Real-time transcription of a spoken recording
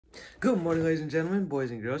Good morning, ladies and gentlemen, boys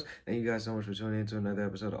and girls. Thank you guys so much for tuning in to another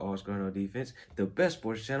episode of All Score No Defense, the best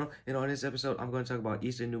sports channel. And on this episode, I'm going to talk about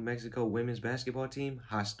Eastern New Mexico women's basketball team.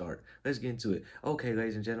 Hot start. Let's get into it. Okay,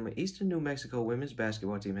 ladies and gentlemen, Eastern New Mexico women's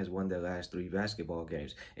basketball team has won their last 3 basketball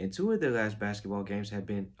games. And two of their last basketball victories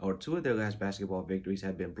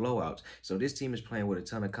have been blowouts. So this team is playing with a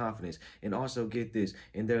ton of confidence. And also, get this,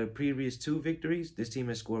 in their previous 2 victories, this team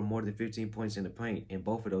has scored more than 15 points in the paint in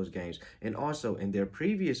both of those games. And also, in their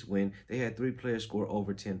previous win, they had 3 players score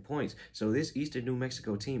over 10 points. So this Eastern New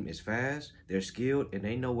Mexico team is fast, they're skilled, and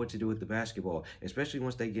they know what to do with the basketball, especially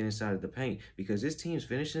once they get inside of the paint, because this team's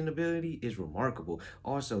finishing ability is remarkable.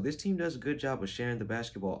 Also, this team does a good job of sharing the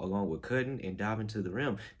basketball along with cutting and diving to the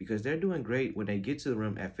rim, because they're doing great when they get to the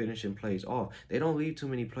rim at finishing plays off. They don't leave too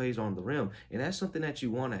many plays on the rim, and that's something that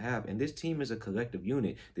you want to have. And this team is a collective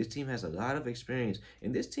unit. This team has a lot of experience,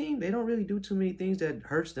 and this team, they don't really do too many things that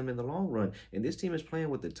hurts them in the long run. And this team is playing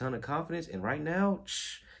with a ton of confidence, and right now,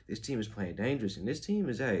 this team is playing dangerous, and this team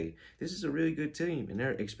is this is a really good team, and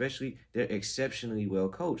they're exceptionally well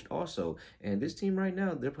coached also. And this team right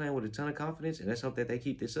now, they're playing with a ton of confidence, and let's hope that they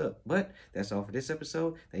keep this up. But that's all for this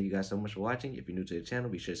episode. Thank you guys so much for watching. If you're new to the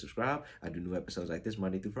channel, be sure to subscribe. I do new episodes like this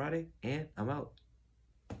Monday through Friday, and I'm out.